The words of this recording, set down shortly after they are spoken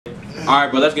Alright,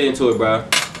 bro, let's get into it, bro.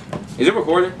 Is it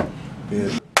recording?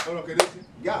 Yeah. Hold on, this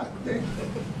God damn.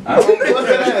 Bruh,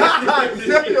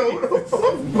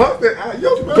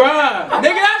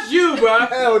 nigga, that's you, bruh.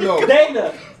 Hell no.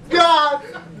 Dana. God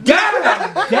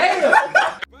Damn.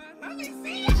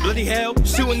 Bloody hell,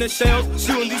 shooting the shells,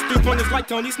 shooting these 3-pointers like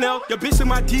Tony Snell. Your bitch in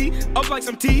my tea, up like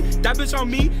some tea. That bitch on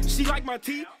me, she like my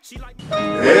tea. She like.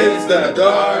 It's the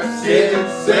dark skin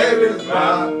savings,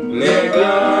 my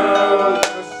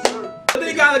nigga. What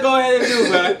they gotta go ahead and do,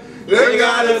 bruh? They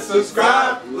gotta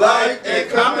subscribe, like, and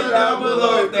comment down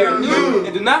below if they're new.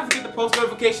 And do not forget the post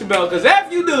notification bell, because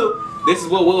if you do, this is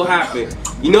what will happen.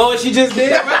 You know what she just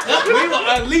did? We will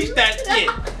unleash that shit.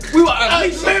 We will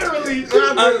unleash it. Literally.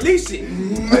 Unleash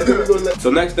it.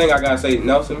 So next thing I gotta say,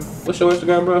 Nelson, what's your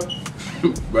Instagram, bro?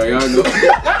 Bro, y'all know.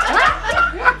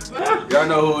 Y'all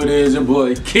know who it is, your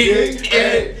boy King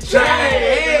and Jay.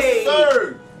 Yes,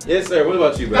 sir. Yes, sir. What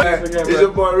about you, bro? It's your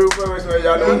boy Rufo, so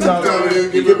y'all know what I'm talking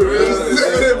about. Keep it real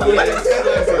simple.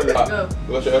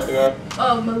 What's your Instagram?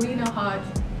 Melina Hodge.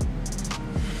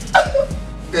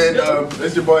 And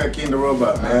it's your boy King the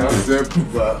Robot, man. Simple,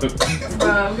 bro.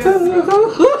 I'm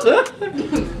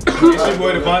It's your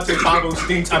boy Devontae Pongo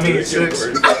Stinks. I mean, it's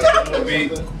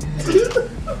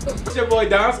It's your boy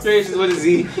Don Strations with a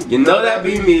Z. You know that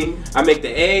be me. I make the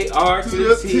A-R to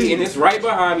the T, and it's right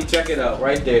behind me. Check it out,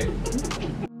 right there.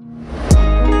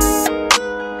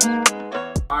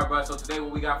 Alright, bro, so today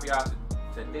what we got for y'all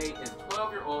today is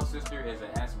 12-year-old sister is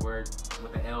an S word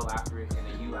with an L after it and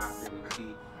a U after it with a T.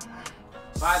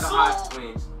 By the Hodge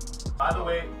twins. By the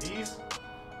way, these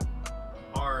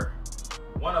are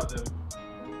one of them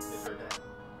is her dad.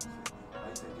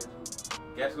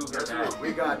 Guess who's her dad?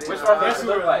 We got this. Which one does Guess she who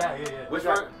look her like? dad, yeah. Which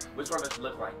one does she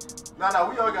look like? Nah,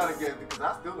 we all gotta get it because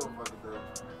I still don't fucking know.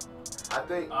 I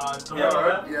think.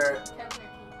 Yeah.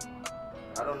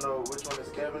 I don't know which one is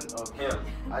Kevin or Him.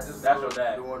 I just That's your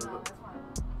dad. The one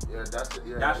yeah, that's it.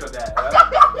 Yeah. That's your dad.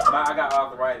 I got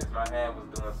arthritis. My hand was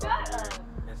doing something weird.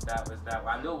 It's that.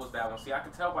 I knew it was that one. See, I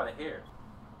can tell by the hair.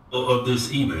 Of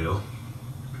this email.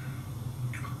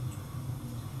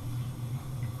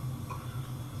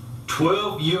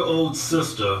 12-year-old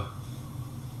sister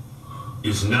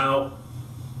is now.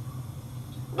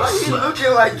 Why are you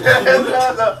looking like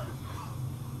that?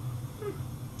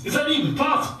 Is that even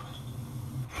possible?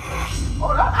 Oh,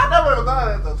 I never even thought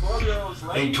that. The 12-year-old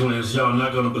slave. Hey twins, y'all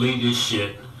not gonna believe this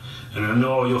shit. And I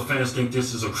know all your fans think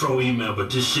this is a crow email, but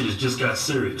this shit has just got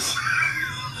serious.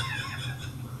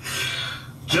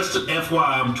 Just an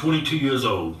FYI, I'm 22 years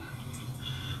old.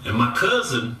 And my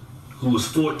cousin, who was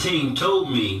 14, told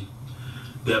me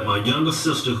that my younger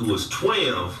sister, who was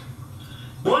 12,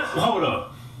 what? Hold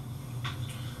up.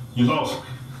 You lost me.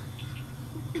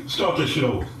 Start this shit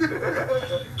over.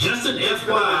 Just an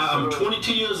FYI, I'm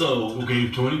 22 years old. Okay,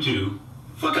 22.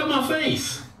 Fuck up my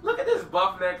face. Look at this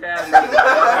buff neck ass.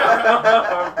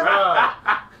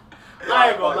 I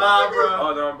ain't gonna lie, bro.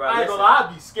 Hold on, bro. I ain't gonna lie,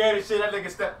 I'd be scared as shit. That nigga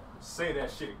say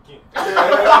that shit again.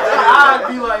 I'd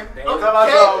be like,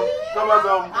 Come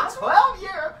on, 12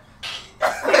 years.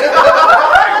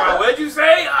 What'd you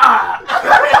say?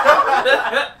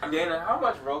 Dana, how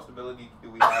much roastability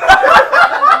do we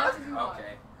have?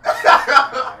 Okay.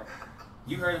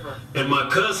 You heard it from. And my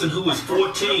cousin, who was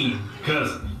 14,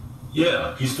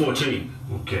 yeah, he's 14,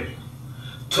 okay,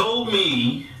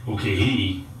 he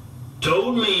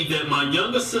told me that my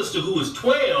younger sister, who was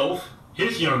 12,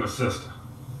 his younger sister,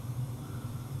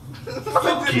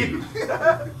 fuck you,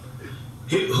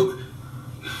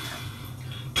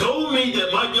 told me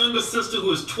that my younger sister,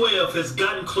 who is 12, has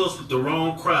gotten close with the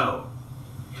wrong crowd.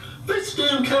 Bitch,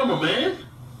 damn camera, man.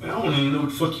 I don't even know what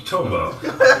the fuck you talking about.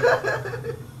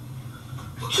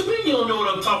 What you mean you don't know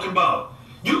what I'm talking about?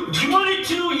 You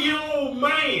 22-year-old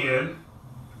man,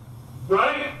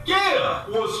 right? Yeah,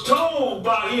 was told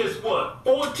by his what?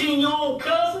 14-year-old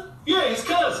cousin? Yeah, his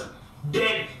cousin.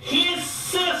 That his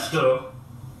sister,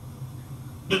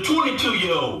 the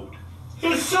 22-year-old,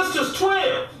 his sister's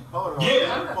 12. Hold on.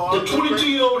 Yeah, the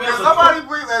 22-year-old has somebody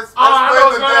please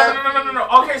explain No.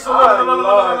 Okay, so no,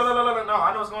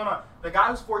 I know what's going on. The guy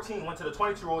who's 14 went to the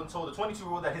 22-year-old and told the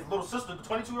 22-year-old that his little sister, the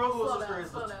 22-year-old little sister,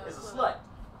 is a slut.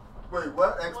 Wait,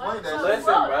 what? Explain that.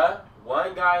 Listen, bruh.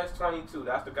 One guy is 22.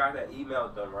 That's the guy that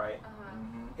emailed them, right?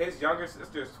 His younger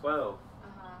sister is 12.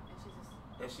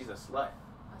 And she's a slut.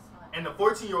 And the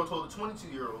 14-year-old told the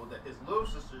 22-year-old that his little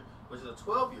sister, which is a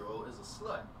 12-year-old, is a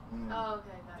slut. Oh,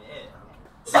 okay, got it. Yeah.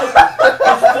 a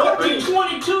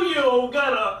 22-year-old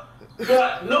got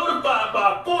notified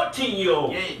by a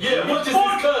 14-year-old. Yeah, which is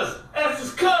his cousin. That's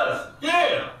his cousin.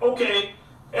 Yeah, okay.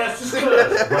 That's his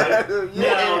cousin, right?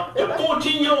 Now, the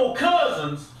 14-year-old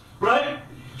cousins, right?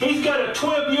 He's got a got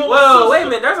 12-year-old. Well, wait a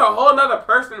minute. There's a whole nother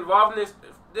person involved in this.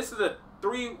 This is a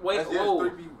three-way.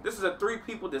 This is a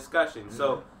three-people discussion. Mm-hmm.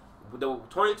 So the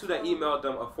 22 that emailed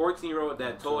them, a 14-year-old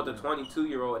that told the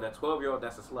 22-year-old, and a 12-year-old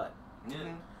that's a slut.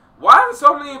 Mm-hmm. Why are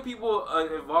so many people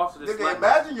involved in this? Nigga,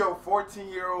 imagine your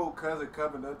 14-year-old cousin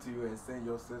coming up to you and saying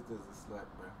your sister's a slut,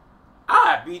 bro.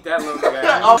 I beat that little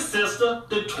guy. Sister,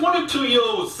 the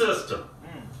 22-year-old sister.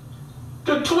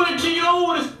 The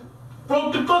 22-year-old is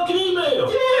wrote the fucking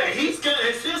email. Yeah, it's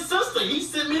his sister. He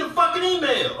sent me the fucking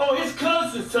email. Oh, his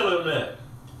cousin's telling him that.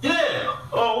 Yeah.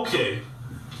 Oh, okay.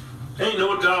 Ain't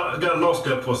no doubt. I got lost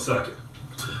that for a second.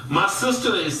 My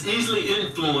sister is easily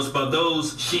influenced by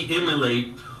those she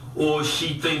emulate or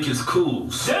she think is cool.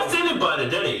 That's anybody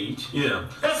that age. Yeah.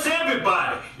 That's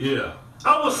everybody. Yeah.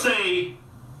 I would say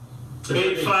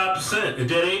 85% at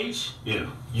that age. Yeah.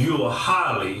 You are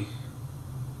highly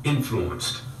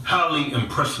influenced. Highly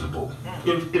impressionable.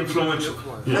 Influential.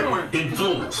 Yeah.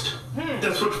 Influenced.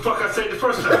 That's what the fuck I said the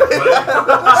first time.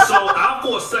 Right? So I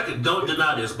for a second don't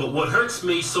deny this, but what hurts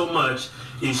me so much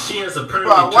is she has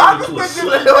apparently turned into a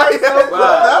slut.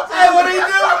 Hey, what he do?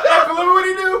 What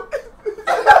he do?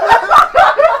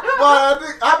 Well,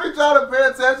 I've been trying to pay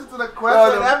attention to the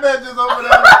question. That man just over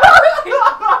there.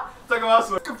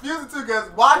 Confusing too, because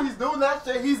while he's doing that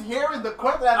shit, he's hearing the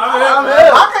question.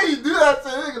 How can you do that to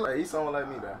nigga? Like, he's someone like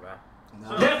me, though.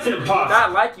 No. That's impossible.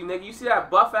 Not like you, nigga. You see that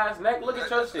buff ass neck? Look at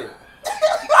your shit.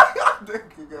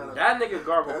 That nigga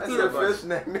garble. That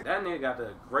nigga got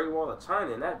the Great Wall of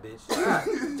China in that bitch.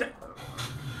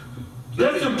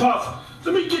 That's impossible.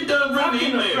 Let me get done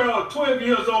reading the email. Girl, 12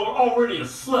 years old, already a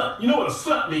slut. You know what a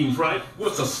slut means, right?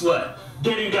 What's a slut?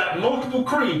 Daddy got multiple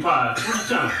cream pies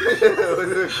 3 times.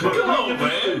 Come on,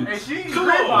 man. And she Come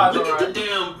on.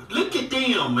 Look at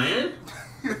them, man.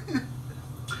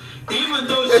 Even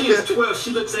though she is 12,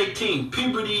 she looks 18.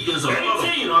 Puberty is a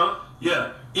 18, huh?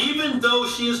 Yeah. Even though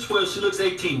she is 12, she looks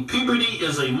 18. Puberty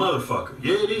is a motherfucker.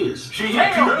 Yeah, it is.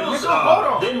 Girls,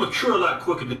 they mature a lot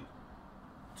quicker than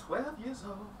 12 years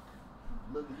old.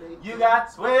 You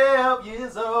got 12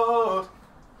 years old.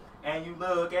 And you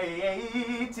look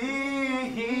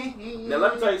 18. Now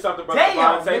let me tell you something, brother. Damn,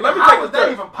 How was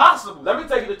that even possible? Let me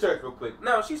take you to church real quick.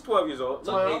 Now she's 12 years old,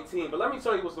 look 18, but let me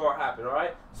tell you what's gonna happen. All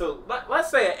right. So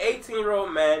let's say an 18-year-old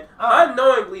man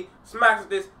unknowingly smacks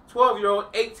this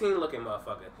 12-year-old, 18-looking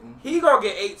motherfucker. He gonna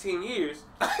get 18 years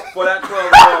for that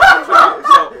 12-year-old.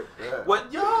 So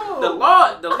what?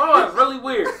 The law is really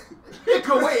weird. Wait,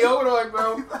 hold on,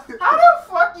 bro. How the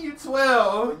fuck you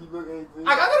 12? When you look 18.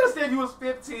 I understand you was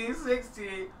 15,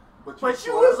 16, but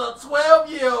you was a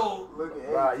 12-year-old.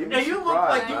 And you look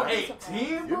like you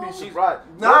 18, bro? You be surprised.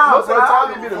 Nah, most of the time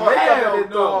you be the makeup that they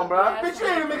doing, bro. Bitch, you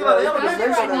ain't even making out of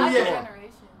elementary school yet.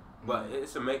 But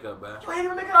it's a makeup, bro. You ain't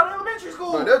even making out of elementary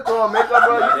school. Bro, they're throwing makeup,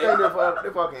 bro. You think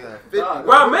they're fucking 50.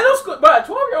 Bro, middle school, but a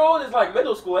 12-year-old is like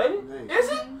middle school, ain't it? Is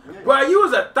it? Bro, you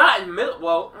was a thought in middle.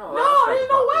 Well, no, ain't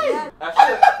no way.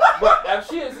 But if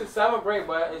she is in 7th grade,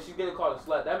 bro, and she's getting called a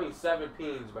slut, that means 7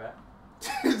 peens, bro.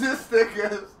 This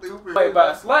nigga is stupid. Wait,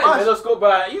 but a slut in middle school,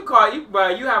 but you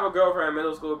have a girlfriend in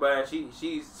middle school, but she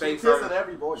say something. Kissing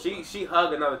every boy. She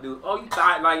hug another dude. Oh, you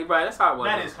thought like, bro? That's how it was.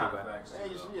 That is kind of facts. Hey,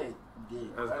 she ain't gay.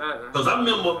 Because I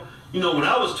remember, when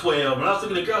I was 12, and I was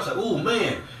looking at the girl, I was like, oh,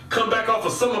 man, come back off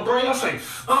of summer break. I was like,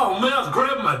 oh, man, I was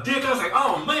grabbing my dick. I was like,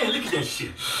 oh, man, look at that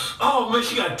shit. Oh, man,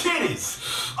 she got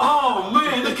titties. Oh,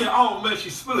 man, she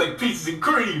smell like peaches and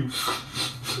cream.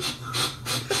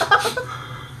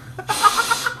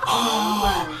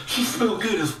 Oh, she smell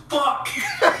good as fuck.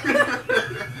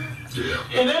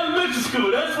 In elementary school,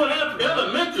 that's what happened.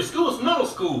 Elementary school is middle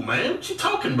school, man. What you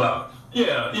talking about?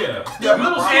 Yeah.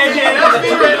 Middle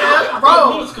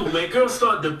school, man. Girls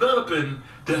start developing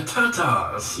their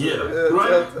tatas. Yeah,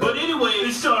 right? But anyway,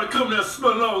 they started coming out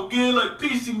smelling all good, like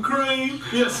peaches and cream.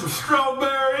 Yeah, some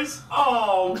strawberries.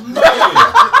 Oh, man. But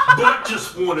I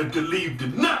just wanted to leave the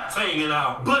nuts hanging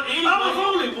out. But anyway, I was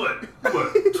only, what,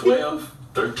 12,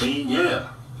 13? Yeah.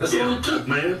 That's all it took,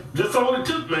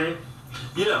 man.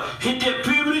 Yeah, hit that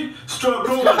puberty, start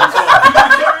growing puberty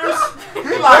hairs.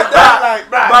 He like that,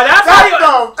 but that's how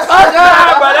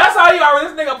you are.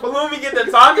 This nigga Palumi get the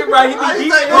talking, bro. He be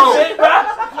deep in shit, bro.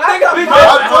 Nigga be I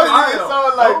told you it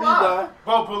sounded like me, bro.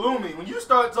 Bro, Palumi, when you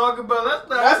start talking about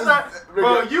that's not,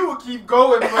 bro, you will keep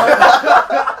going, bro.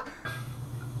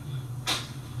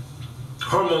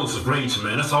 Hormones is raging,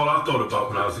 man. That's all I thought about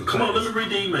when I was in class. Come on, let me read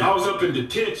the email. I was up in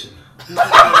detention.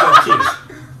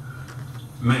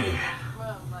 Man,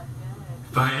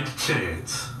 if I had the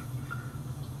chance,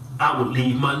 I would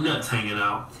leave my nuts hanging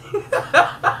out.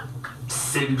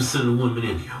 70% of women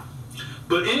in here.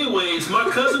 But anyways, my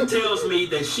cousin tells me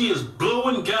that she is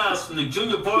blowing guys guys from the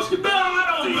junior varsity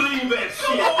basketball team. I don't believe that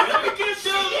shit. Let me get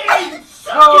you.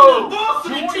 No. The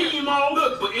varsity team on.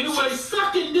 Look, but anyway,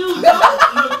 sucking dude.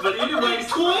 Look, but anyway,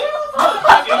 12.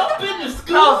 I've been to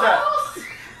school. How's that?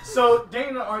 So,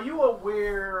 Dana, are you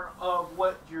aware of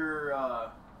what your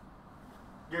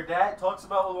dad talks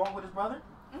about along with his brother?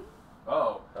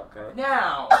 Oh, Okay.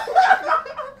 now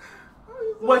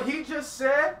what he just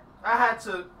said, I had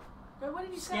to Wait, what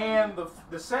did you scan say?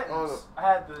 the sentence. Oh, I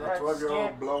had to A 12-year-old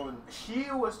scan. blowing She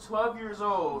was 12 years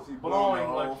old, She blowing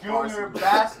blowing the a whole junior varsity.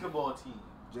 basketball team.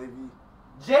 JV.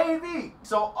 JV.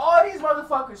 So all these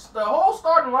motherfuckers, the whole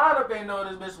starting lineup ain't know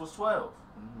this bitch was 12.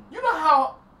 Mm-hmm. You know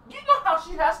how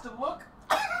she has to look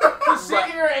to sit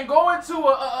here and go into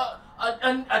a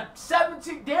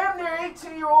 17, damn near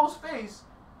 18-year-old's face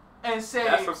and say,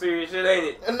 That's some serious shit, ain't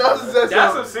it? And that's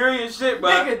some serious shit,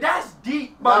 bro. nigga, that's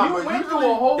deep. But Nah, you but went through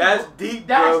usually- a whole. That's deep,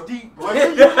 That's bro. deep, bro. When you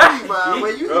usually, man, Deep,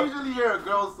 when you bro. usually hear a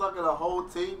girl sucking a whole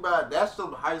team, man, that's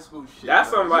some high school shit. That's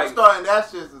bro. some, You like- starting that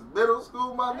shit since middle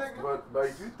school, my nigga. But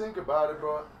if you think about it,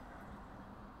 bro,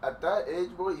 at that age,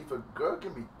 bro, if a girl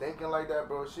can be thinking like that,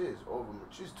 bro, she is over.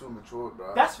 She's too mature,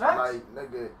 bro. That's facts. Like,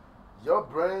 nigga, your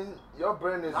brain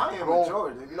is I ain't grown.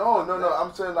 mature, nigga. No. Fuck that.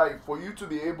 I'm saying like for you to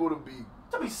be able to be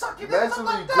To be sucking it mentally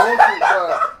like grown,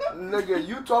 that. bro. Nigga,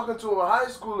 you talking to a high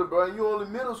schooler, bro, and you only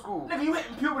middle school. Nigga, you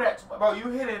hitting puberty at 12. Bro,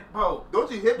 you hitting, bro.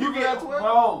 Don't you hit You people get, at 12?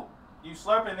 bro, you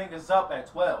slurping niggas up at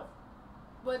 12.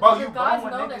 But Bro, do you the guys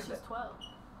blowing know that niggas she's 12?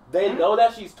 They know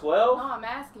that she's 12? No, I'm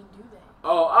asking, do they?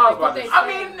 Oh, I was about Like, to did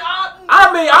say. they-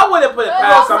 I I wouldn't put it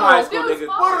past some high school Dude, niggas.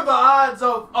 fuck. what are the odds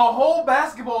of a whole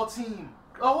basketball team,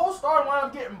 a whole starting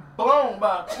lineup getting blown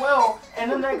by 12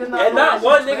 and them niggas not And not knowing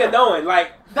one she's nigga 12? knowing.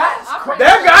 Like, That's I crazy.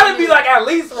 there gotta be like at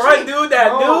least one dude that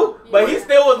Bro. knew, but he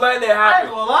still was letting it I happen.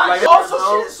 ain't gonna lie. Like, Also,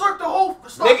 she didn't slurp the whole.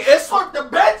 Nigga, She it's- slurped the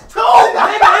bench too.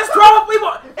 nigga, it's 12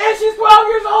 people, and she's 12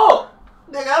 years old.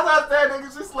 Nigga, that's what I said,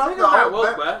 nigga. She slept Niggas the not whole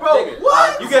woke, back. bro. Bro, Nigga,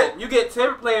 what? You get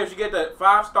 10 players, you get the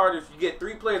 5 starters, you get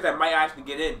 3 players that might actually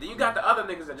get in. Then you got the other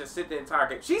niggas that just sit the entire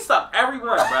game. She sucked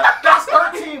everyone, bro. That's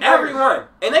 13 players. Everyone.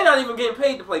 And they not even getting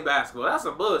paid to play basketball. That's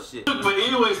some bullshit. But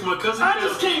anyways, my cousin, I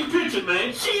just can't picture,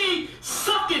 man. She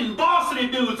sucking varsity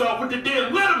dudes off with the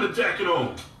damn Letterman jacket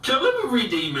on. Okay, let me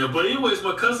read the email. But anyways,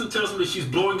 my cousin tells me she's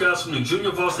blowing guys from the junior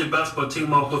varsity basketball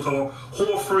team off with her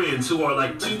whore friends who are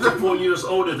like 2 to 4 years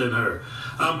older than her.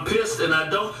 I'm pissed and I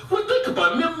don't. Well, think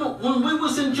about it. Remember when we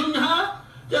was in junior high?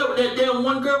 That damn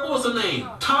one girl, what was her name?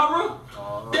 Tara?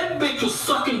 That bitch was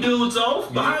sucking dudes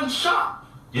off behind shop.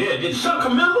 Yeah, did Chuck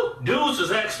remember? Dudes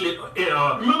was actually,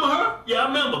 remember her? Yeah, I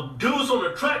remember. Dudes on the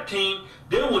track team,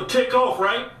 they would take off,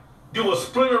 right? They would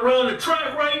sprint around the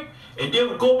track, right? And they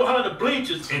would go behind the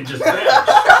bleachers and just vanish.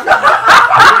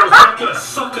 It was like you're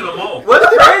sucking them off. What's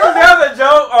crazy? There's a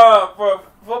joke for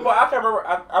football. I can't remember.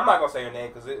 I'm not gonna say her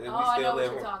name because we Oh, I still know what live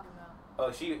you're here. talking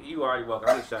about. Oh, you already welcome.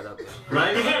 I'm gonna shut up.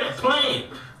 Right? They had a plan.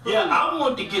 Yeah, I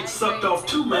wanted to get sucked off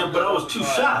too, man, but I was too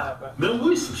shy. Man,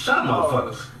 we some shy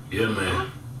motherfuckers. Yeah,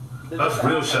 man. That's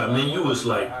real shy, man. You was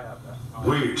like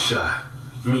weird shy.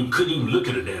 I mean, couldn't even look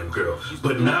at a damn girl.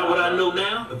 But now what I know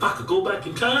now, if I could go back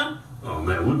in time, oh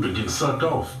man, we'd been getting sucked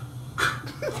off.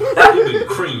 We've been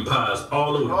cream pies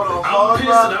all over the Hold on, place. hold I'm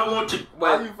pissed on. and I want to.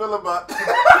 How you feel about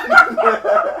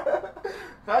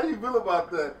How do you feel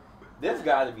about that? This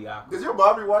gotta be awkward. Is your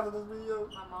mom be watching this video?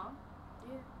 My mom?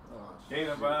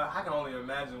 Dana, bro, I can only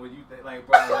imagine what you think. Like,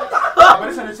 bro, but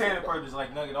it's entertaining purpose.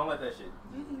 Like, nugget, don't let that shit.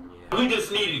 We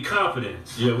just needed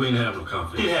confidence. Yeah, we didn't have no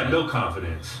confidence. We didn't have no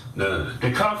confidence. None.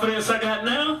 The confidence I got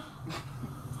now?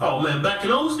 Oh man, back in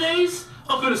those days,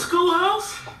 up in the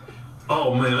schoolhouse?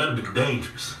 Oh man, that'd be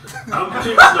dangerous. I'm pissed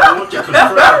and I want to confirm.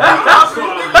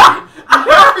 You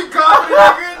better be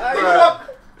confident, nigga.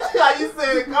 How you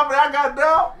say confident I got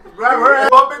down? Grab her ass.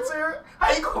 Bump into her?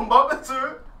 How you gonna bump into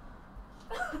her?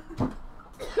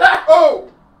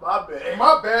 Oh! My bad.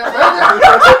 My bad,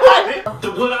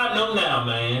 man. What I know now,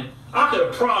 man, I could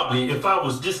have probably, if I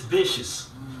was this vicious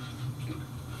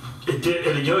at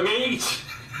a young age,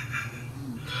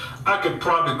 I could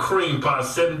probably cream pie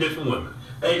 7 different women.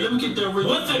 Hey, let me get that ring.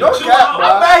 What's it? No 2 cap, hours? bro.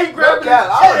 I bet he grabbed No cap.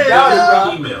 I would doubt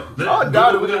it, bro. Email. I would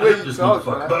doubt it with the way you talk,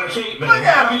 but bro. I can't, man. Look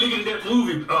at I be looking at that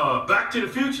movie, Back to the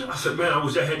Future. I said, man, I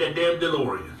wish I had that damn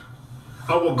DeLorean.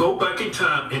 I will go back in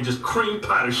time and just cream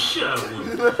pie the shit out of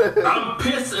him. I'm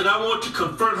pissed and I want to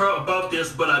confront her about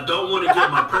this, but I don't want to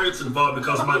get my parents involved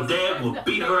because my dad will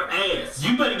beat her ass.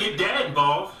 You better get dad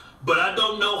involved, but I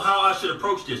don't know how I should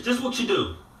approach this. This is what you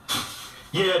do.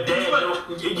 Yeah, dad,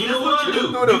 you know what you do.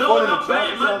 You know what I'm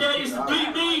bad? My dad used to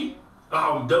beat me.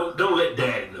 Oh, don't let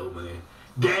daddy know, man.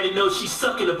 Daddy knows she's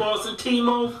sucking the Boston team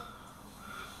off.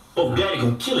 oh, daddy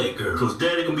gonna kill that girl. Cause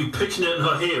daddy gonna be picturing that in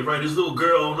her head, right? This little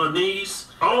girl on her knees.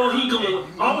 All he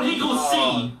gonna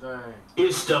see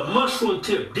is the mushroom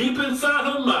tip deep inside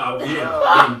her mouth.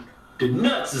 Yeah. And the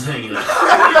nuts is hanging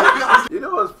out. You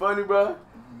know what's funny, bro?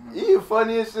 He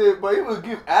funny as shit, but he would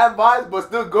give advice, but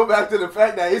still go back to the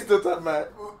fact that he's still talking about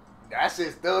that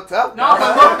shit's still tough. No,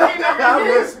 but look, he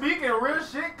is speaking real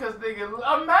shit, cause nigga,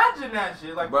 imagine that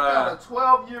shit. Like, you got a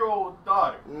 12-year-old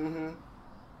daughter. Mm-hmm.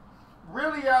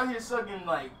 Really out here sucking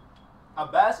like a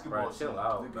basketball. Bro, chill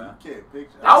out, man. You can't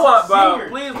picture. I want, bro. Senior.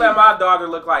 Please let my daughter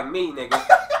look like me, nigga.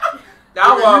 You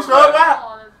want, sure that?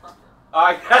 Oh, that's fucked up.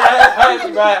 Alright,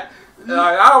 that's man.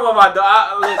 I don't want my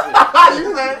daughter. Listen.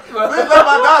 You said, please let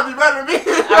my dog be better than me.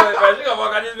 She gonna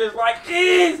walk out this bitch like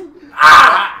this.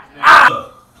 Ah!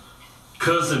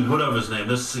 Cousin, whatever his name,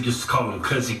 let's just call him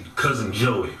cousin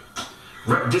Joey.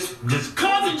 Right, this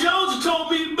cousin Jones told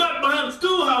me back behind the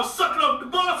schoolhouse sucking up the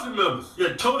Boston members.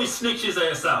 Yeah, Tony snitched his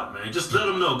ass out, man. Just let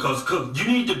him know, cause you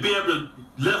need to be able to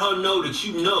let her know that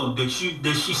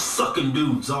she's sucking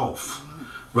dudes off.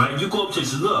 Right? You go up to her and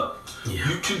say, look,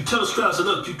 you tell Strauss,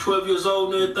 look, you 12 years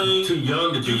old and everything. Too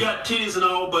young to do. You got titties and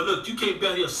all, but look, you can't be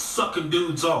out here sucking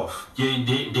dudes off. Yeah,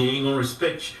 they ain't gonna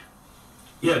respect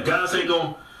you. Yeah, guys ain't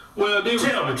gonna. Well,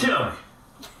 tell me.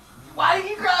 Why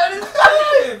you crying this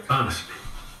shit? Honestly.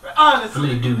 Honestly. How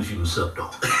many dudes you can suck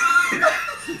off?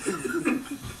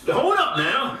 Hold up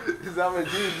now. Because how many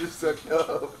dudes you sucked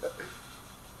up?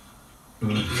 You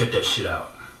need to cut that shit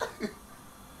out.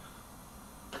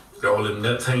 All them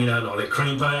nuts hanging out and all that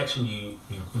cream pie action, you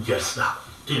gotta stop.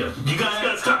 Yeah, you guys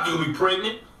gotta stop. You'll be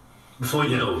pregnant before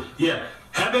you know it. Yeah.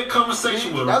 Have that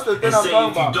conversation with her and say,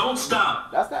 if you don't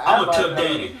stop, I'm gonna tell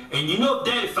daddy. And you know if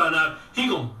daddy find out, he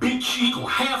gonna beat you, he gonna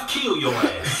half kill your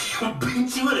ass. He gonna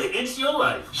beat you in an inch of your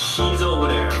life. She's over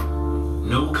there.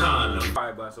 No condom.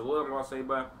 Alright, but so what I'm gonna say,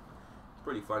 but it's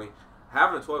pretty funny.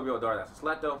 Having a 12-year-old daughter that's a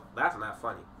slut though, that's not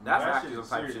funny. That's That actually shit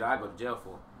some type of is shit I go to jail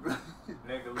for.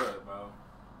 Nigga, look, bro.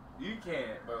 You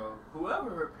can't, bro. Whoever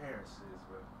her parents is,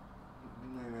 bro.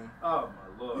 Oh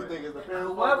my lord. You think it's the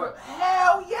parents' Whoever? fault?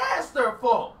 Hell yes, their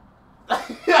fault.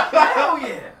 Hell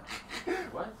yeah.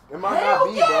 What? It might Hell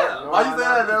not be, yeah. bro. Why you say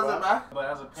that? Doesn't matter. But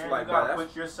as a parent, like, you gotta bro,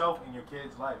 put yourself in your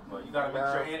kid's life, but you gotta make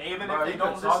Yeah. sure. And even Bro, if they you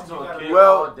don't can talk listen, to you a gotta. kid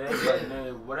Well- all day, but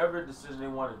then whatever decision they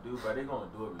want to do, bro, they gonna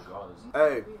do it regardless.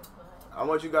 Hey, I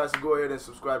want you guys to go ahead and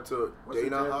subscribe to What's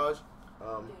Dana it, Hodge.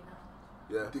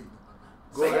 Yeah.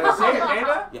 Go Say it, ahead.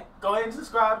 Dana. Yeah. Go ahead and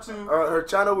subscribe to. Her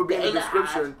channel will be in the Dana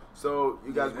description, so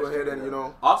you guys go ahead and, you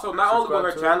know. Also, not only will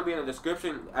her Subscribe to channel be in the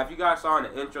description, if you guys saw in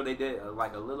the intro, they did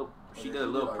like a little, she did a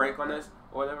little prank on us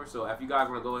or whatever. So if you guys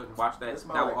want to go ahead and watch that,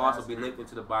 that will also be linked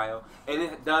into the bio. And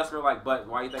it does smell like butt.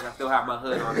 Why you think I still have my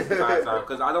hood on this entire time?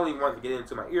 Because I don't even want to get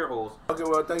into my ear holes. Okay,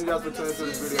 well, thank you guys for tuning into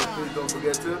this video. Please don't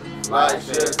forget to Like,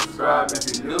 share, subscribe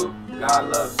if you're new.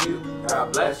 God loves you.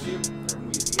 God bless you. And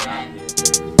we be out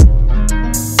here.